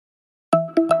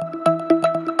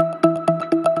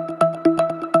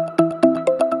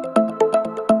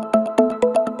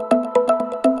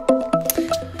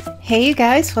Hey you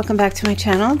guys, welcome back to my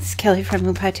channel. This is Kelly from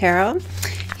MOONPIE Tarot,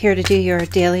 here to do your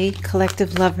daily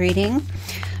collective love reading.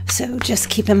 So just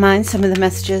keep in mind some of the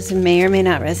messages may or may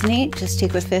not resonate. Just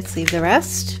take what fits, leave the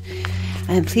rest.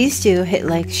 And please do hit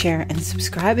like, share, and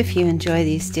subscribe if you enjoy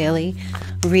these daily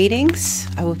readings.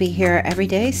 I will be here every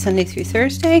day, Sunday through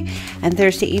Thursday, and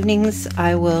Thursday evenings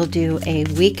I will do a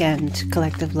weekend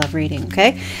collective love reading,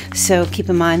 okay? So keep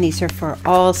in mind these are for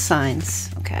all signs,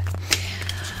 okay?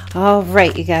 All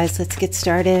right, you guys, let's get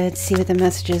started. See what the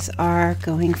messages are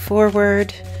going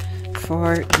forward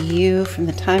for you from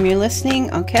the time you're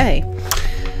listening. Okay,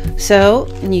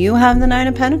 so you have the Nine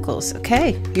of Pentacles.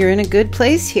 Okay, you're in a good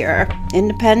place here.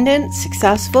 Independent,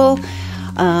 successful,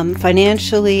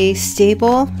 financially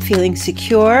stable, feeling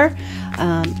secure.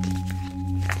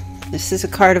 This is a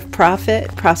card of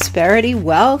profit, prosperity,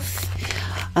 wealth.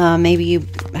 Maybe you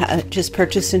just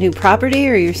purchased a new property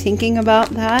or you're thinking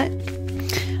about that.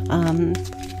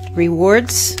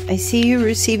 Rewards. I see you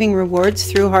receiving rewards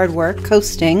through hard work.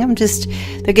 Coasting.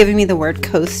 They're giving me the word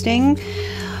coasting.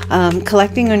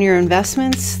 Collecting on your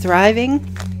investments. Thriving.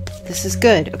 This is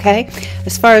good, okay?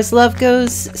 As far as love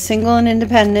goes, single and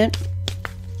independent.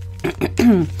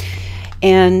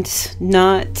 And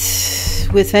not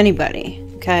with anybody,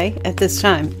 okay? At this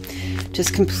time.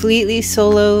 Just completely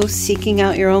solo, seeking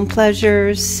out your own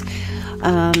pleasures.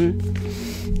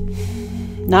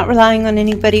 Not relying on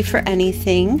anybody for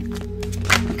anything.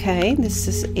 Okay, this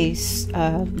is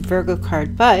a Virgo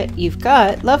card, but you've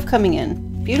got love coming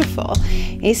in. Beautiful.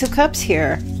 Ace of Cups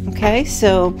here. Okay,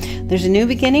 so there's a new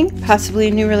beginning, possibly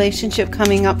a new relationship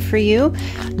coming up for you.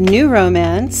 New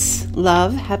romance,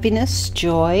 love, happiness,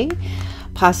 joy,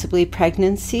 possibly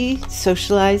pregnancy,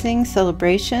 socializing,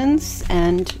 celebrations,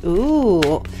 and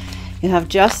ooh, you have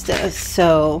Justice.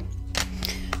 So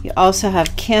you also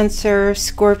have Cancer,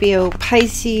 Scorpio,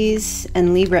 Pisces,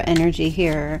 and Libra energy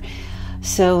here.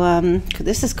 So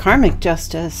this is karmic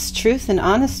justice, truth and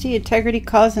honesty, integrity,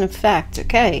 cause and effect.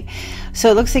 Okay, so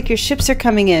it looks like your ships are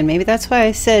coming in. Maybe that's why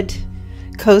I said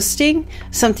coasting,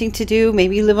 something to do.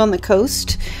 Maybe you live on the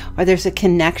coast or there's a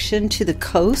connection to the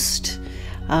coast.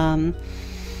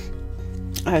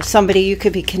 Or somebody you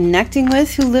could be connecting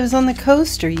with who lives on the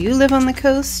coast, or you live on the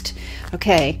coast.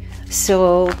 Okay,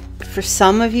 so for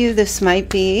some of you, this might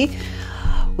be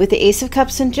with the Ace of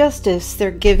Cups and Justice. They're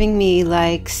giving me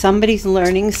like somebody's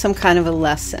learning some kind of a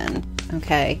lesson.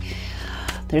 Okay,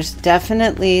 there's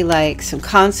definitely like some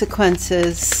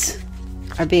consequences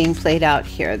are being played out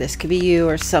here. This could be you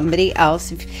or somebody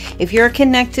else. If you're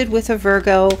connected with a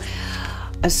Virgo,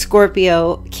 a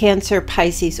Scorpio, Cancer,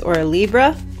 Pisces, or a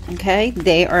Libra, okay,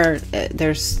 they're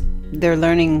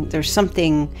learning there's some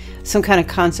kind of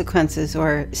consequences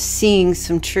or seeing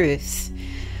some truth,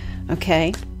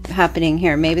 okay, happening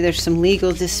here. Maybe there's some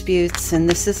legal disputes and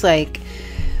this is like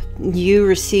you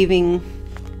receiving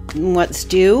what's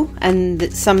due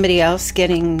and somebody else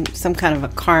getting some kind of a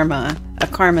karma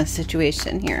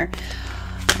situation here.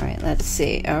 All right, let's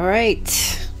see. All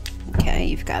right, okay,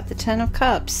 you've got the Ten of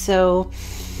Cups. So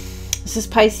this is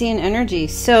Piscean energy.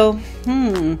 So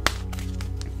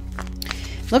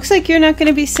looks like you're not going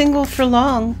to be single for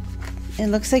long. It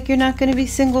looks like you're not going to be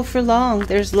single for long.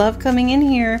 There's love coming in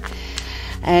here.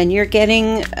 And you're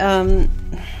getting,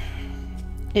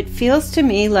 it feels to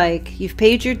me like you've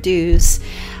paid your dues.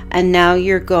 And now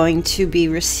you're going to be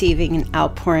receiving an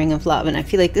outpouring of love. And I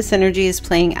feel like this energy is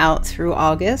playing out through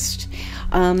August.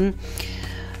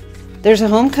 There's a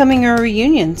homecoming or a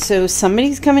reunion. So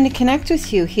somebody's coming to connect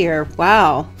with you here.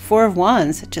 Wow. Four of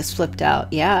Wands. It just flipped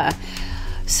out. Yeah.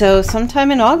 So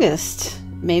sometime in August,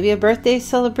 maybe a birthday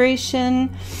celebration,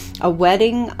 a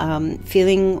wedding,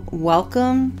 feeling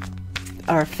welcome,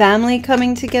 or family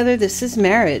coming together. This is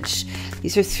marriage.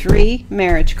 These are 3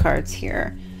 marriage cards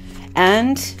here.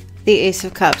 And the Ace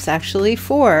of Cups, actually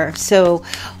 4. So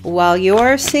while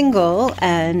you're single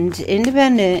and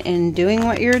independent and doing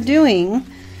what you're doing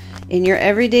in your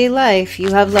everyday life,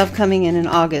 you have love coming in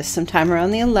August, sometime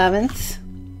around the 11th.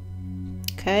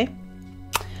 Okay.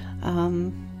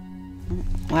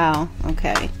 Wow.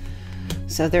 Okay.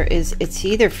 So it's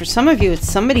either, for some of you, it's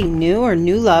somebody new or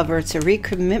new love, or it's a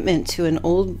recommitment to an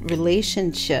old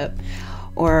relationship,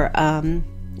 or,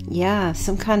 yeah,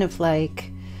 some kind of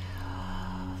like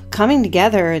coming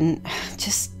together and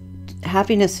just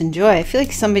happiness and joy. I feel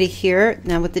like somebody here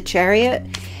now with the Chariot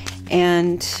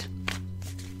and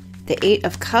the Eight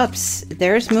of Cups,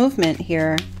 there's movement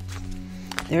here.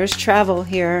 There's travel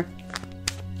here.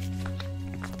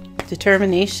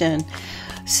 Determination.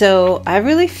 So I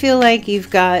really feel like you've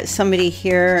got somebody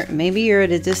here. Maybe you're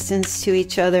at a distance to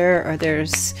each other, or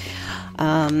there's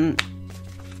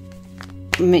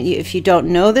if you don't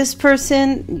know this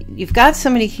person, you've got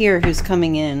somebody here who's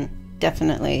coming in,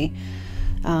 definitely.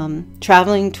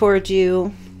 Traveling towards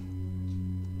you.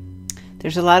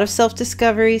 There's a lot of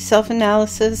self-discovery,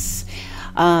 self-analysis.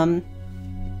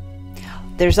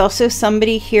 There's also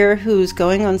somebody here who's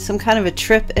going on some kind of a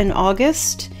trip in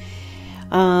August.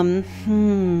 And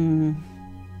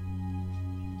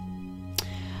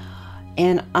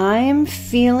I'm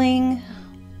feeling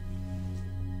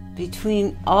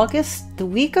between the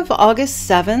week of August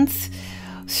 7th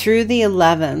through the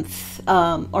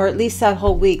 11th, or at least that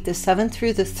whole week, the 7th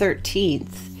through the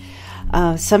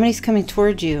 13th, somebody's coming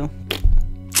towards you.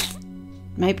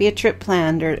 Might be a trip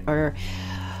planned, or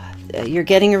you're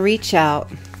getting a reach out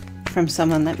from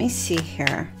someone. Let me see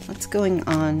here. What's going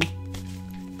on?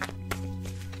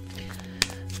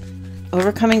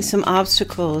 Overcoming some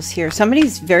obstacles here.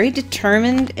 Somebody's very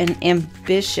determined and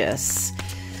ambitious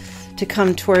to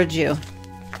come towards you.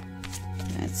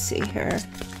 Let's see here.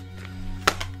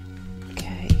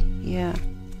 Okay, yeah.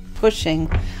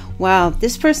 Pushing. Wow,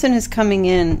 this person is coming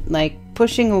in, like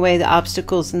pushing away the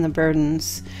obstacles and the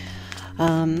burdens.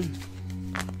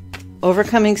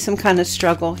 Overcoming some kind of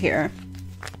struggle here,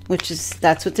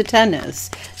 that's what the 10 is.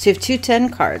 So you have 2 10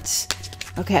 cards.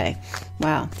 Okay,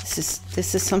 wow, this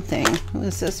is something. Who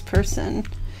is this person?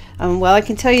 Well, I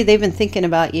can tell you they've been thinking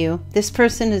about you. This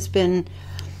person has been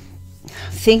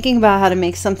thinking about how to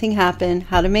make something happen,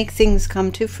 how to make things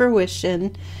come to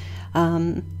fruition,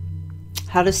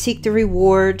 how to seek the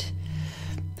reward.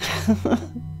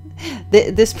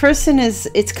 This person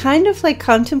it's kind of like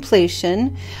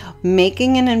contemplation,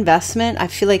 making an investment. I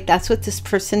feel like that's what this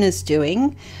person is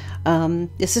doing.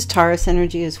 This is Taurus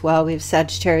energy as well. We have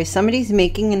Sagittarius. Somebody's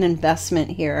making an investment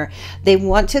here. They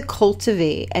want to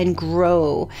cultivate and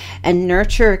grow and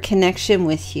nurture a connection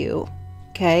with you.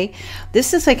 Okay?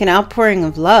 This is like an outpouring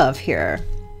of love here.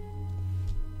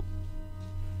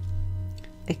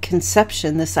 A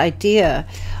conception, this idea.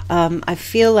 I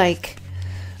feel like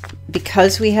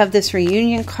because we have this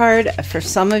reunion card, for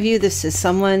some of you, this is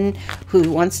someone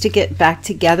who wants to get back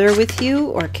together with you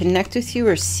or connect with you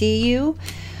or see you.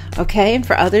 Okay, and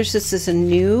for others, this is a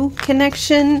new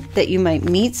connection that you might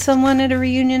meet someone at a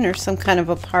reunion or some kind of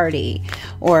a party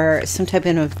or some type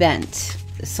of event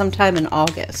sometime in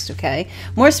August, okay?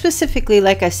 More specifically,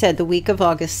 like I said, the week of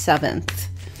August 7th.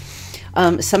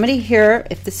 Somebody here,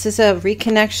 if this is a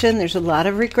reconnection, there's a lot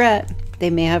of regret. They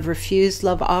may have refused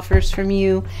love offers from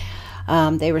you.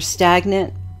 They were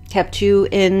stagnant, kept you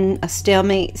in a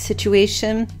stalemate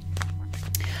situation.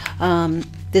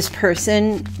 This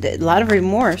person, a lot of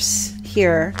remorse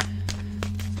here.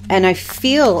 And I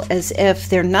feel as if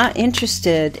they're not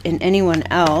interested in anyone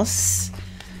else.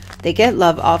 They get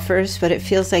love offers, but it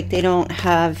feels like they don't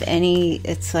have any,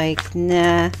 it's like,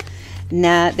 nah.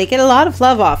 They get a lot of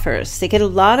love offers. They get a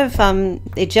lot of,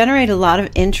 they generate a lot of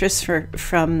interest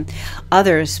from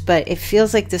others, but it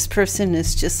feels like this person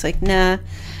is just like, nah.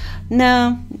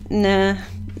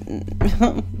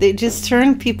 They just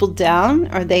turn people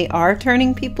down, or they are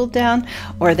turning people down,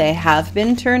 or they have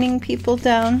been turning people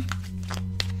down.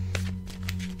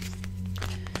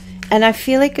 And I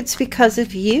feel like it's because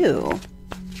of you.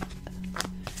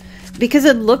 Because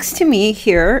it looks to me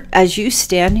here, as you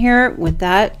stand here with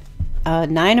that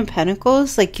 9 of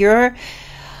Pentacles, like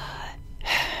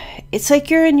it's like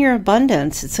you're in your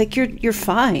abundance. It's like you're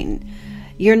fine.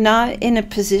 You're not in a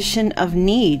position of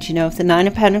need. You know, if the 9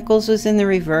 of Pentacles was in the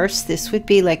reverse, this would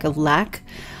be like a lack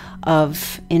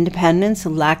of independence, a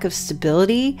lack of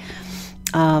stability,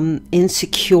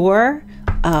 insecure,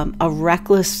 a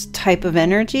reckless type of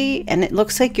energy. And it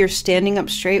looks like you're standing up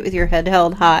straight with your head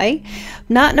held high,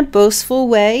 not in a boastful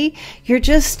way. You're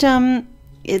just,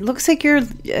 it looks like you're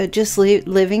just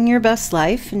living your best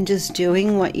life and just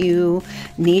doing what you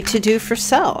need to do for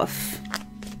self.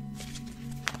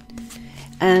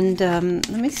 And let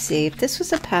me see, if this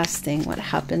was a past thing, what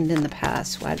happened in the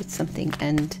past? Why did something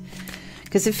end?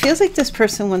 Because it feels like this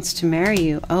person wants to marry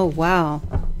you. Oh, wow.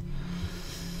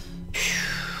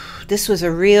 This was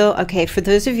a real, okay, for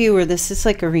those of you where this is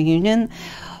like a reunion,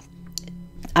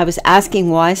 I was asking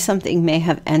why something may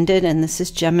have ended, and this is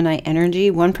Gemini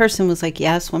energy. One person was like,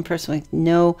 yes, one person was like,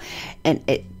 no.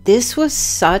 And this was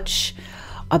such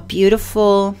a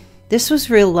beautiful, this was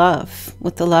real love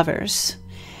with the lovers.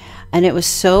 And it was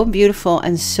so beautiful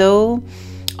and so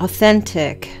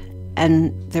authentic.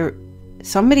 And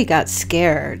somebody got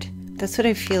scared. That's what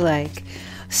I feel like.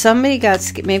 Somebody got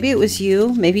scared. Maybe it was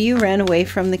you. Maybe you ran away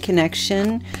from the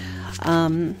connection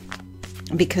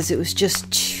because it was just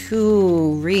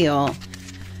too real.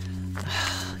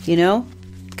 You know?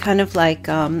 Kind of like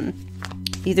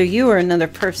either you or another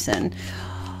person,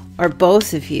 or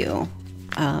both of you.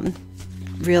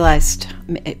 realized,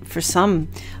 for some,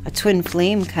 a twin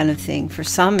flame kind of thing. For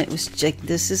some, it was like,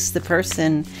 this is the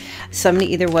person.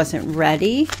 Somebody either wasn't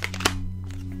ready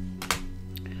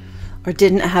or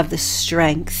didn't have the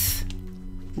strength.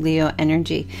 Leo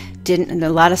energy. A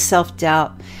lot of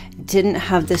self-doubt. Didn't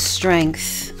have the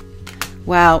strength.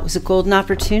 Wow, it was a golden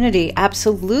opportunity.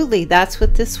 Absolutely, that's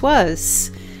what this was.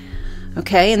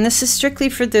 Okay, and this is strictly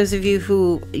for those of you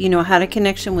who, you know, had a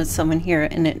connection with someone here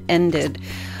and it ended.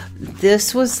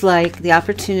 This was like the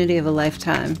opportunity of a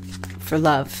lifetime for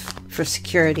love, for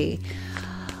security,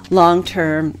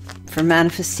 long-term, for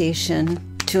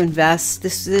manifestation, to invest.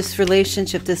 This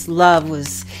relationship, this love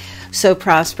was so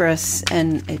prosperous,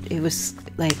 and it was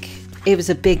like, it was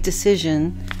a big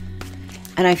decision.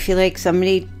 And I feel like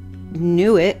somebody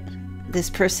knew it. This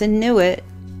person knew it,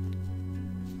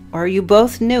 or you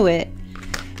both knew it,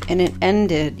 and it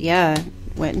ended. Yeah,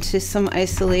 went into some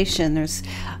isolation. There's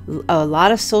a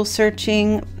lot of soul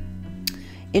searching,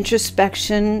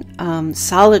 introspection,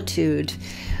 solitude,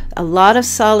 a lot of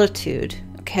solitude.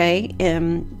 Okay,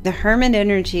 the Hermit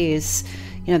energy is,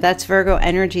 you know, that's Virgo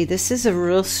energy. This is a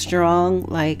real strong,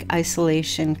 like,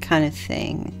 isolation kind of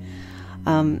thing.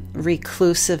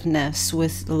 Reclusiveness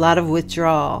with a lot of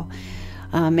withdrawal,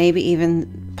 maybe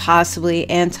even possibly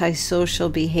antisocial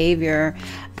behavior,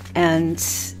 and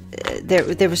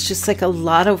there was just like a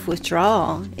lot of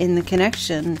withdrawal in the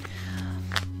connection.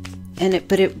 And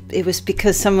it was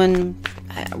because someone,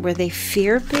 were they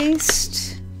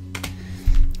fear-based?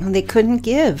 And they couldn't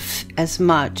give as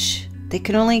much. They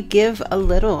could only give a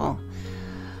little.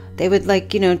 They would,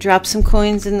 like, you know, drop some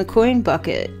coins in the coin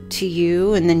bucket to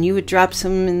you, and then you would drop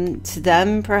some into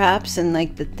them perhaps, and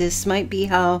like, that this might be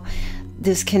how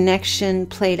this connection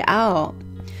played out.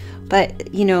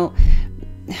 But, you know,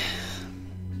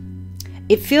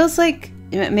 it feels like,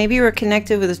 maybe you were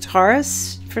connected with a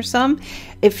Taurus for some.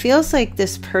 It feels like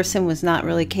this person was not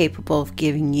really capable of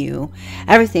giving you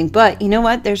everything. But you know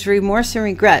what? There's remorse and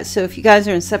regret. So if you guys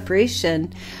are in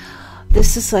separation,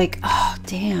 this is like, oh,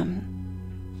 damn.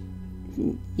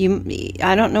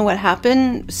 I don't know what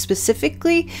happened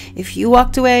specifically, if you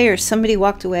walked away or somebody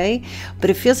walked away, but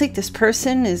it feels like this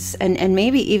person is, and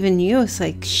maybe even you, it's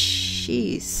like,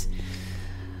 jeez.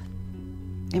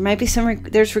 There might be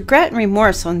there's regret and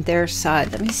remorse on their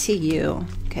side. Let me see you.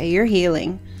 Okay, you're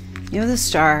healing. You're the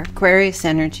star, Aquarius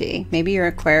energy. Maybe you're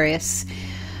Aquarius.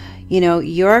 You know,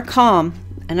 you're calm,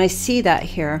 and I see that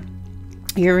here.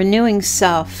 You're renewing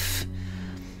self,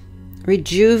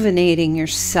 rejuvenating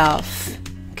yourself.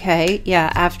 Okay,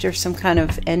 yeah, after some kind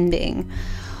of ending,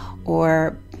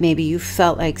 or maybe you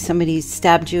felt like somebody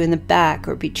stabbed you in the back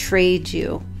or betrayed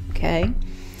you. Okay,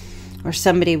 or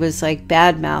somebody was like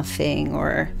bad-mouthing,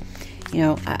 or, you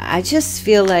know, I just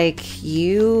feel like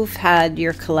you've had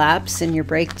your collapse and your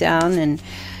breakdown, and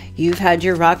you've had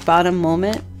your rock bottom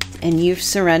moment, and you've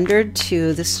surrendered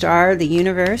to the star, the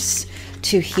universe,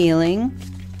 to healing.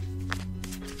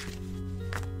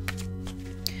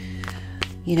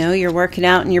 You know, you're working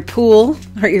out in your pool,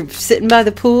 or you're sitting by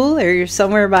the pool, or you're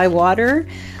somewhere by water,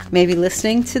 maybe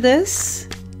listening to this,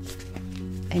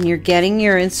 and you're getting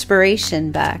your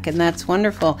inspiration back, and that's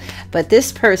wonderful. But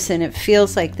this person, it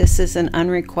feels like this is an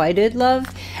unrequited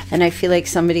love, and I feel like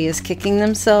somebody is kicking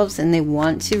themselves and they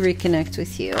want to reconnect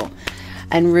with you,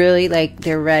 and really, like,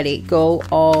 they're ready. Go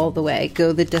all the way,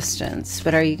 go the distance.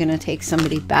 But are you going to take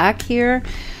somebody back here?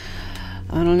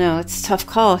 I don't know. It's a tough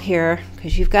call here,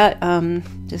 because you've got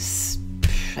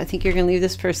I think you're going to leave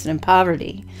this person in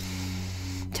poverty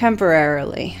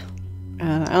temporarily.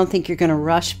 I don't think you're going to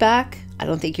rush back. I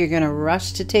don't think you're going to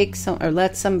rush to take or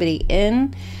let somebody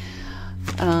in.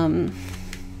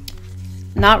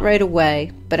 Not right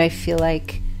away, but I feel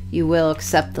like you will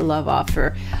accept the love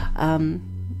offer,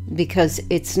 because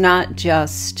it's not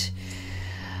just,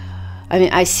 I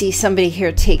mean, I see somebody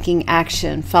here taking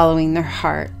action, following their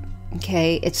heart.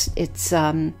 Okay, it's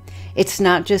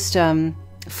not just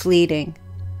fleeting.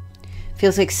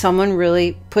 Feels like someone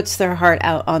really puts their heart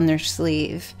out on their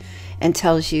sleeve and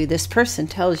tells you, this person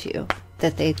tells you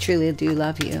that they truly do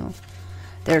love you.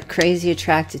 They're crazy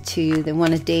attracted to you. They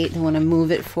want to date. They want to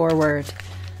move it forward.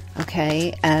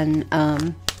 Okay, and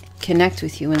connect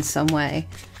with you in some way.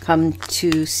 Come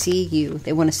to see you.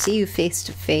 They want to see you face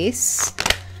to face.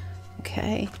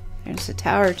 Okay, there's the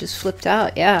tower just flipped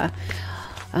out. Yeah.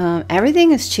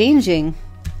 Everything is changing.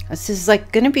 This is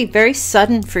like going to be very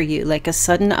sudden for you, like a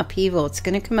sudden upheaval. It's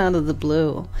going to come out of the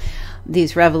blue.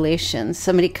 These revelations,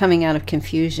 somebody coming out of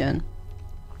confusion,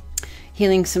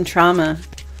 healing some trauma.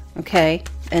 Okay,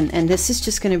 and this is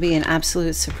just going to be an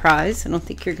absolute surprise. I don't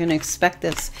think you're going to expect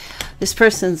this. This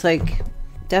person's like,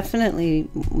 definitely,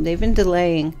 they've been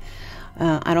delaying.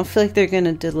 I don't feel like they're going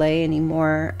to delay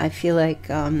anymore. I feel like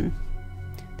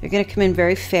they're going to come in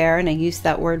very fair, and I used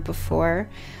that word before.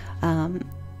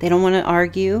 They don't want to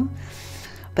argue,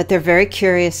 but they're very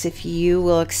curious if you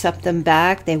will accept them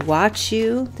back. They watch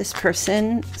you, this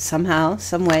person, somehow,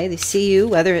 some way. They see you,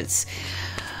 whether it's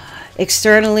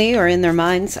externally or in their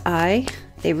mind's eye.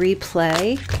 They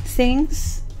replay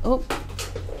things. Oh.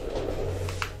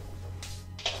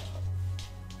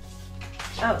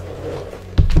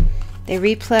 They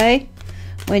replay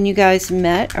when you guys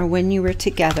met or when you were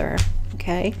together.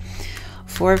 Okay.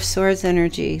 Four of Swords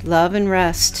energy, love and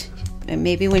rest. And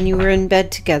maybe when you were in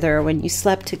bed together or when you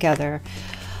slept together.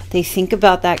 They think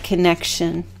about that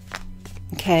connection.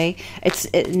 Okay. It's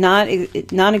not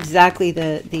exactly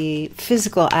the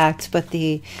physical act, but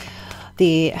the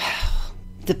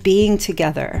being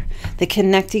together, the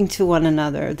connecting to one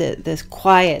another, the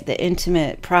quiet, the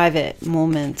intimate, private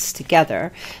moments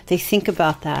together. They think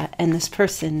about that, and this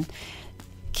person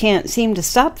can't seem to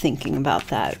stop thinking about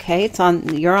that. Okay,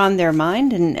 you're on their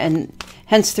mind, and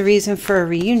hence the reason for a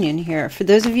reunion here. For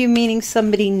those of you meeting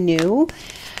somebody new,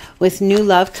 with new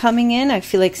love coming in, I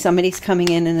feel like somebody's coming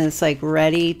in and is like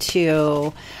ready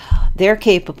to. They're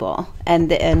capable, and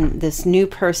this new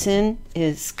person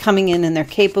is coming in, and they're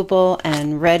capable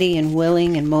and ready and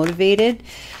willing and motivated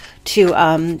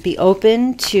to be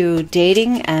open to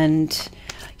dating and,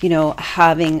 you know,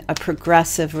 having a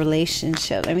progressive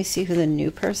relationship. Let me see who the new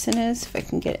person is, if I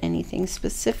can get anything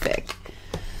specific.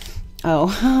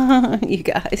 Oh, you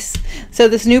guys. So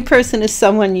this new person is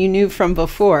someone you knew from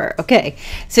before. Okay.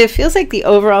 So it feels like the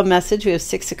overall message, we have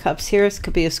Six of Cups here. This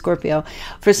could be a Scorpio.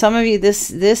 For some of you,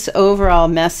 this overall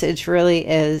message really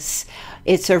is,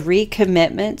 it's a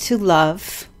recommitment to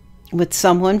love with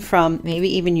someone from maybe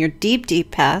even your deep,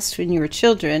 deep past when you were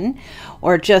children,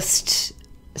 or just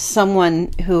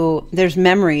someone who, there's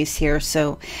memories here.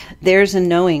 So there's a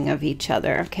knowing of each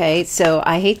other. Okay. So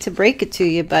I hate to break it to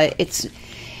you, but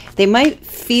they might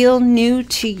feel new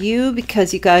to you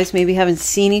because you guys maybe haven't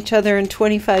seen each other in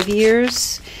 25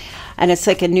 years, and it's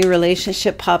like a new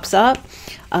relationship pops up,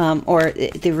 or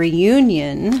the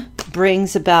reunion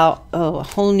brings about a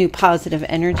whole new positive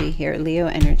energy here, Leo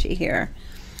energy here.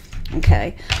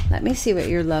 Okay, let me see what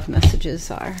your love messages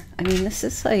are. I mean, this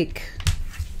is like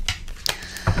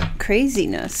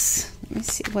craziness. Let me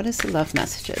see, what is the love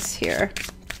messages here?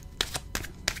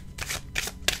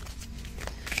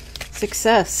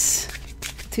 Success,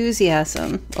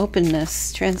 enthusiasm,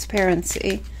 openness,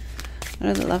 transparency. What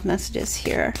are the love messages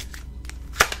here?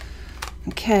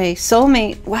 Okay,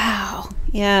 soulmate. Wow.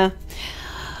 Yeah.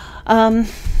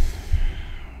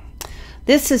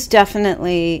 This is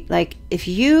definitely like, if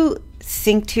you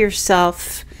think to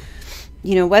yourself,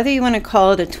 you know, whether you want to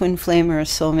call it a twin flame or a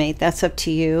soulmate, that's up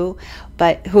to you.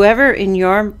 But whoever in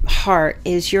your heart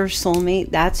is your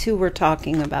soulmate, that's who we're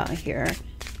talking about here.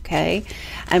 Okay.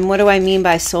 And what do I mean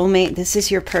by soulmate? This is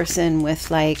your person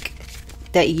with like,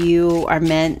 that you are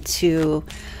meant to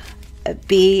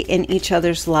be in each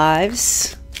other's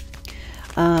lives.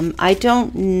 I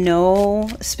don't know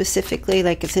specifically,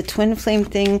 like it's a twin flame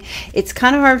thing. It's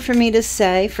kind of hard for me to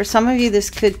say. For some of you, this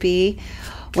could be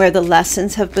where the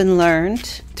lessons have been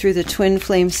learned through the twin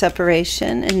flame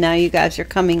separation, and now you guys are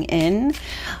coming in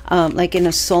like in a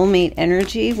soulmate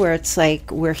energy where it's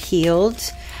like we're healed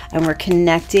and we're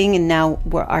connecting, and now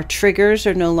our triggers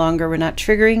are no longer, we're not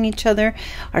triggering each other.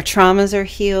 Our traumas are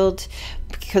healed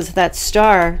because of that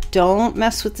star. Don't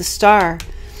mess with the star.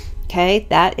 Okay,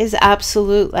 that is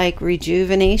absolute like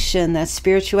rejuvenation, that's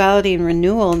spirituality and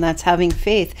renewal, and that's having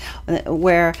faith,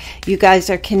 where you guys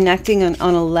are connecting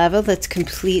on a level that's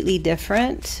completely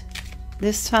different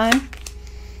this time.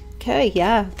 Okay,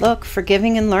 yeah, look,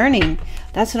 forgiving and learning.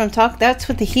 That's what I'm talking, that's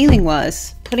what the healing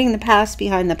was. Putting the past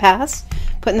behind the past,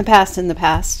 putting the past in the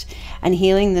past, and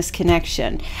healing this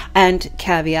connection. And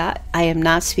caveat, I am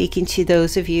not speaking to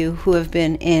those of you who have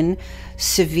been in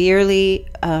severely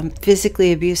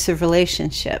physically abusive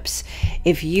relationships.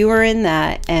 If you are in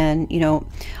that, and you know,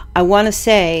 I want to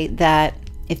say that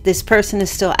if this person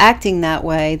is still acting that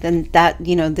way, then that,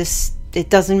 you know, this, it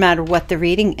doesn't matter what the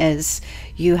reading is,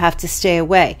 you have to stay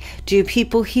away. Do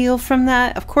people heal from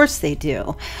that? Of course they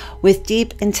do, with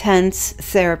deep, intense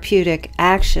therapeutic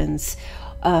actions.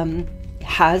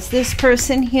 Has this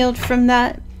person healed from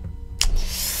that?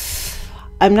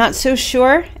 I'm not so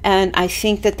sure, and I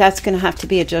think that that's going to have to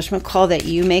be a judgment call that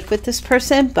you make with this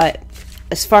person. But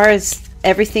as far as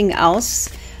everything else,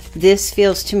 this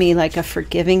feels to me like a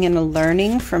forgiving and a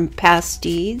learning from past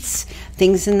deeds,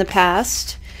 things in the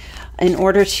past, in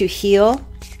order to heal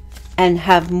and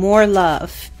have more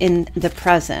love in the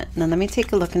present. Now let me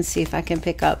take a look and see if I can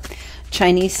pick up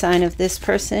Chinese sign of this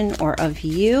person or of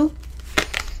you.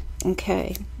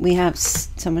 Okay, we have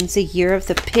someone's a year of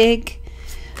the pig,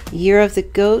 year of the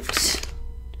goat,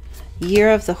 year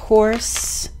of the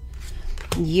horse,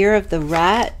 year of the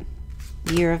rat,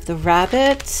 year of the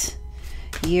rabbit,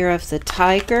 year of the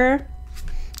tiger.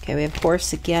 Okay, we have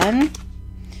horse again,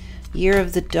 year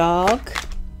of the dog,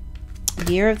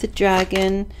 year of the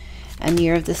dragon, and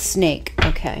year of the snake.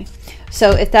 Okay,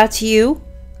 so if that's you,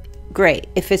 great.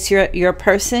 If it's your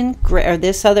person, great, or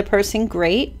this other person,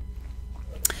 great.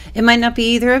 It might not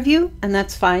be either of you, and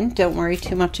that's fine. Don't worry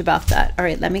too much about that. All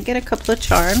right, let me get a couple of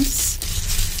charms.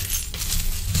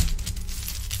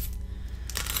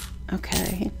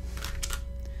 Okay.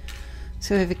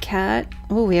 So we have a cat.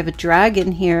 Oh, we have a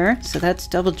dragon here. So that's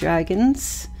double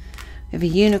dragons. We have a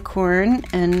unicorn,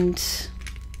 and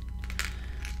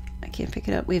I can't pick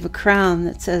it up. We have a crown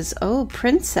that says, oh,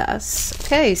 princess.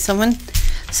 Okay, someone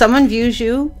views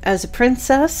you as a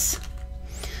princess.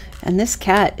 And this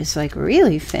cat is like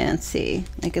really fancy,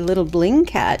 like a little bling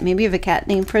cat. Maybe you have a cat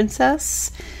named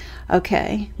Princess.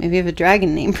 Okay, maybe you have a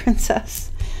dragon named Princess.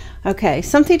 Okay,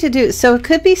 something to do. So it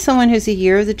could be someone who's a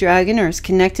year of the dragon or is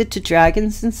connected to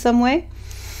dragons in some way.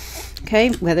 Okay,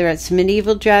 whether it's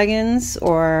medieval dragons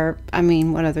or, I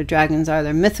mean, what other dragons are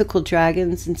there? Mythical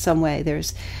dragons in some way.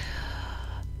 There's,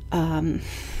 yeah,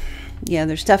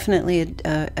 there's definitely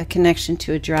a connection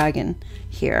to a dragon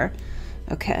here.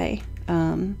 Okay.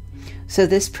 So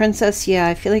this princess, yeah,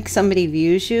 I feel like somebody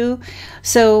views you.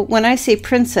 So when I say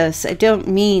princess, I don't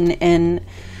mean in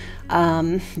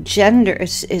gender.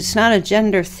 It's not a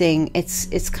gender thing.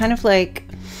 It's kind of like,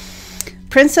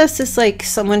 princess is like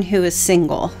someone who is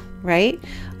single, right?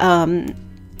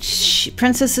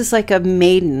 Princess is like a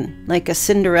maiden, like a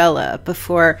Cinderella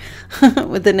before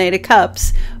with the Knight of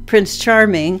Cups, Prince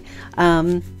Charming.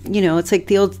 You know, it's like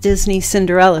the old Disney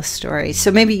Cinderella story.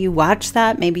 So maybe you watched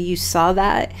that, maybe you saw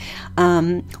that,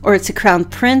 or it's a crown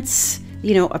prince,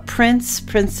 you know, a prince,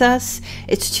 princess.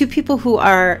 It's two people who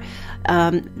are,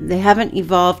 they haven't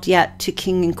evolved yet to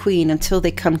king and queen until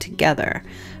they come together.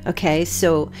 Okay,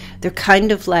 so they're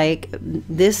kind of like,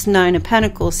 this Nine of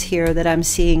Pentacles here that I'm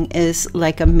seeing is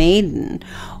like a maiden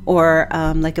or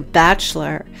like a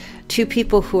bachelor. Two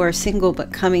people who are single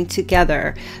but coming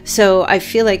together. So I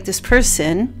feel like this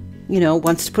person, you know,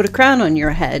 wants to put a crown on your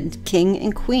head, king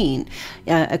and queen.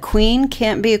 A queen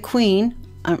can't be a queen.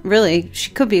 Really,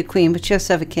 she could be a queen, but she has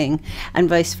to have a king, and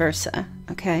vice versa.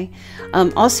 Okay,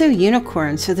 also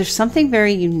unicorn. So there's something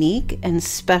very unique and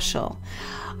special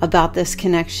about this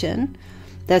connection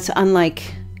that's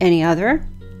unlike any other.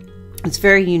 It's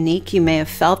very unique. You may have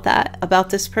felt that about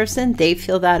this person. They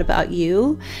feel that about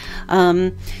you.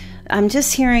 I'm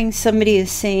just hearing somebody is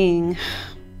saying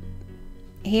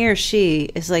he or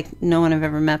she is like no one I've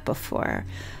ever met before.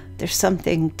 There's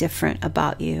something different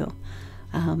about you.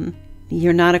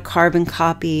 You're not a carbon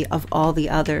copy of all the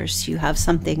others. You have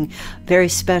something very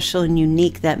special and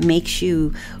unique that makes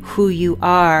you who you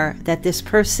are, that this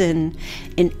person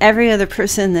and every other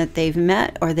person that they've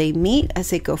met or they meet as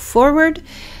they go forward,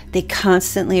 they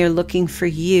constantly are looking for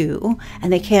you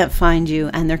and they can't find you,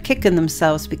 and they're kicking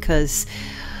themselves because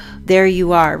there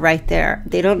you are right there.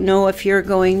 They don't know if you're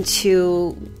going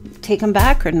to take them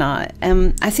back or not.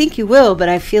 I think you will, but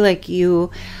I feel like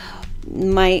you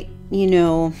might, you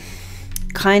know,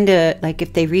 kind of like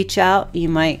if they reach out, you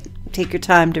might take your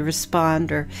time to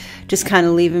respond or just kind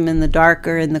of leave them in the dark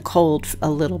or in the cold a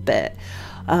little bit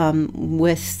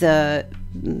with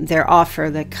their offer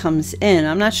that comes in.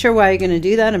 I'm not sure why you're going to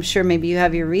do that. I'm sure maybe you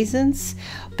have your reasons,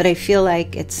 but I feel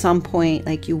like at some point,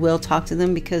 like, you will talk to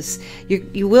them because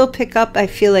you will pick up, I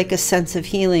feel like, a sense of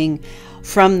healing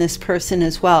from this person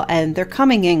as well. And they're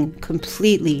coming in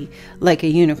completely like a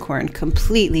unicorn,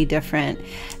 completely different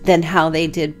than how they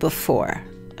did before.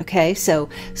 Okay, so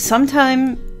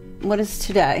sometime, what is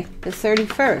today? The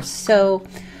 31st. So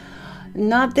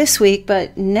not this week,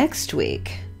 but next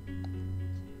week.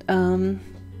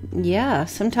 Yeah,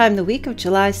 sometime the week of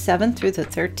July 7th through the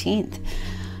 13th.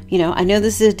 You know, I know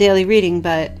this is a daily reading,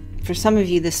 but for some of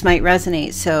you, this might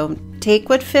resonate. So take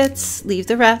what fits, leave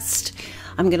the rest.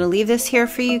 I'm going to leave this here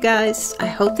for you guys. I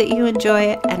hope that you enjoy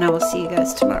it, and I will see you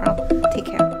guys tomorrow. Take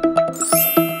care.